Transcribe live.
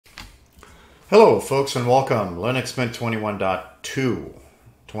Hello folks and welcome. Linux Mint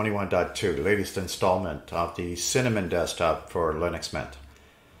 21.2, the latest installment of the Cinnamon desktop for Linux Mint.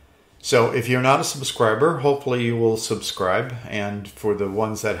 So if you're not a subscriber, hopefully you will subscribe, and for the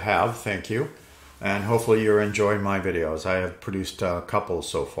ones that have, thank you. And hopefully you're enjoying my videos. I have produced a couple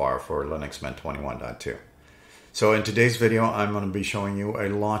so far for Linux Mint 21.2. So in today's video, I'm going to be showing you a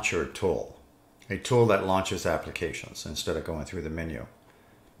launcher tool. A tool that launches applications instead of going through the menu.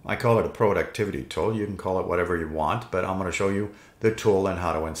 I call it a productivity tool. You can call it whatever you want, but I'm going to show you the tool and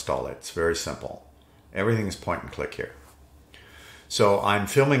how to install it. It's very simple. Everything is point and click here. So I'm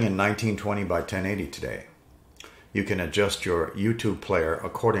filming in 1920 by 1080 today. You can adjust your YouTube player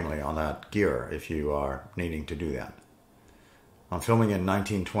accordingly on that gear if you are needing to do that. I'm filming in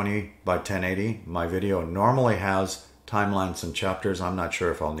 1920 by 1080. My video normally has timelines and chapters. I'm not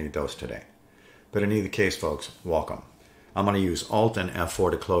sure if I'll need those today. But in either case, folks, welcome. I'm going to use Alt and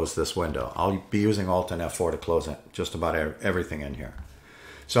F4 to close this window. I'll be using Alt and F4 to close just about everything in here.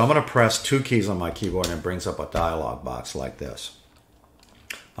 So I'm going to press two keys on my keyboard and it brings up a dialog box like this.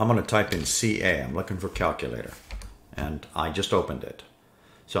 I'm going to type in CA. I'm looking for calculator. And I just opened it.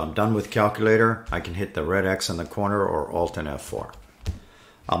 So I'm done with calculator. I can hit the red X in the corner or Alt and F4.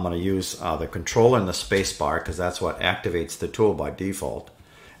 I'm going to use the control and the space bar because that's what activates the tool by default.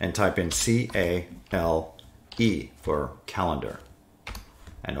 And type in CALE for calendar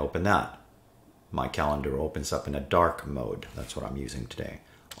and open that. My calendar opens up in a dark mode. That's what I'm using today.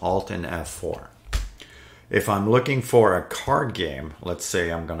 Alt and F4. If I'm looking for a card game, let's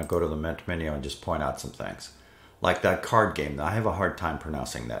say I'm going to go to the Mint menu and just point out some things. Like that card game. I have a hard time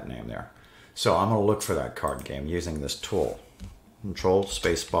pronouncing that name there. So I'm going to look for that card game using this tool. Control,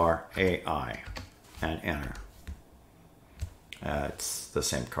 spacebar, AI, and enter. It's the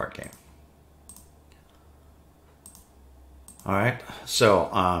same card game. Alright,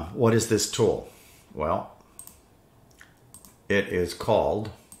 so what is this tool? Well, it is called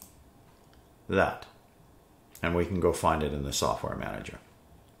that. And we can go find it in the software manager.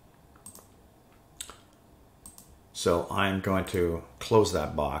 So I'm going to close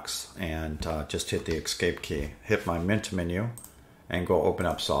that box and just hit the escape key, hit my Mint menu, and go open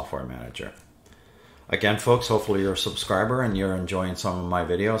up software manager. Again, folks, hopefully you're a subscriber and you're enjoying some of my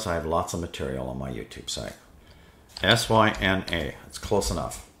videos. I have lots of material on my YouTube site. SYNA, it's close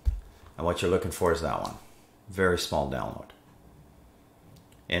enough. And what you're looking for is that one. Very small download.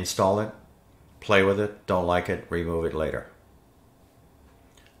 Install it, play with it, don't like it, remove it later.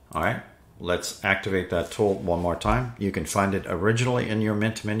 Alright, let's activate that tool one more time. You can find it originally in your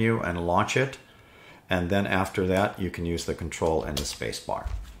Mint menu and launch it. And then after that, you can use the control and the space bar.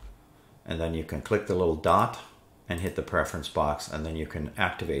 And then you can click the little dot and hit the preference box, and then you can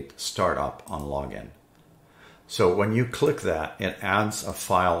activate Startup on login. So when you click that, it adds a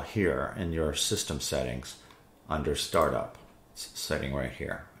file here in your system settings under Startup. It's setting right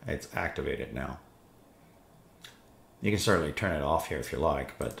here. It's activated now. You can certainly turn it off here if you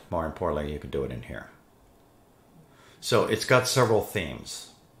like, but more importantly, you can do it in here. So it's got several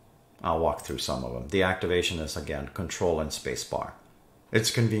themes. I'll walk through some of them. The activation is, again, control and spacebar.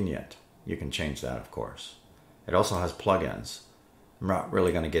 It's convenient. You can change that, of course. It also has plugins. I'm not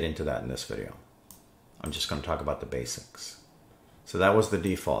really going to get into that in this video. I'm just going to talk about the basics. So that was the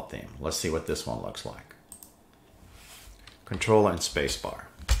default theme. Let's see what this one looks like. Control and spacebar.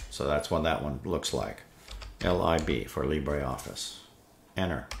 So that's what that one looks like. LIB for LibreOffice.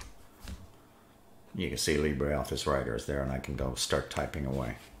 Enter. You can see LibreOffice Writer is there, and I can go start typing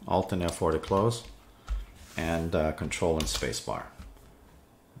away. Alt and F4 to close, and Control and spacebar.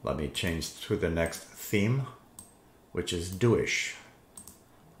 Let me change to the next theme, which is doish.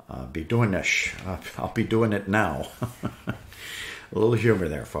 Be doing this. I'll be doing it now. A little humor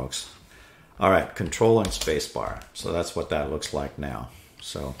there, folks. All right, control and spacebar. So that's what that looks like now.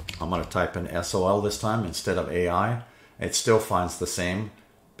 So I'm going to type in SOL this time instead of AI. It still finds the same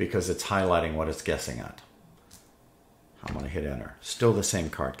because it's highlighting what it's guessing at. I'm going to hit enter. Still the same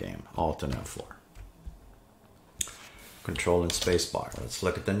card game. Alt and F4. Control and spacebar. Let's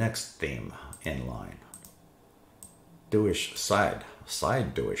look at the next theme in line. Doish side.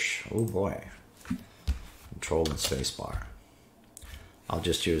 Side doish. Oh boy. Control and spacebar. I'll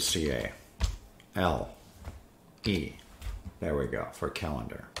just use CA. L. E. There we go, for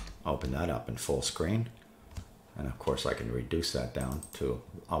calendar. Open that up in full screen. And of course I can reduce that down to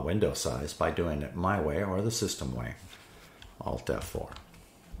a window size by doing it my way or the system way. Alt F4.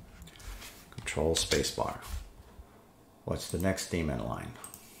 Control spacebar. What's the next theme in line?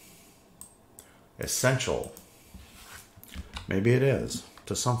 Essential. Maybe it is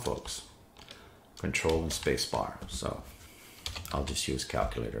to some folks. Control and spacebar. So I'll just use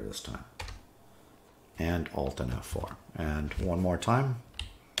calculator this time. and Alt and F4. And one more time,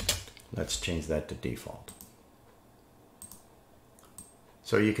 let's change that to default.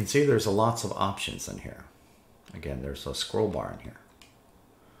 So you can see there's lots of options in here. Again, there's a scroll bar in here.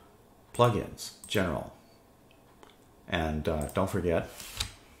 Plugins, General. And don't forget,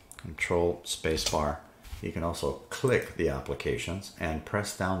 Control Spacebar. You can also click the applications and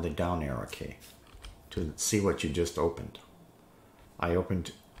press down the down arrow key to see what you just opened. I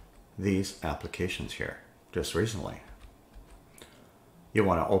opened these applications here just recently. You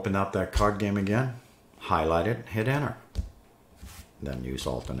want to open up that card game again, highlight it, hit enter. Then use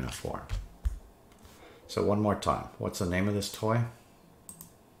Alt and F4. So one more time, what's the name of this toy?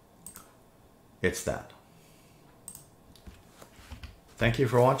 It's that. Thank you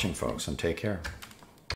for watching, folks, and take care.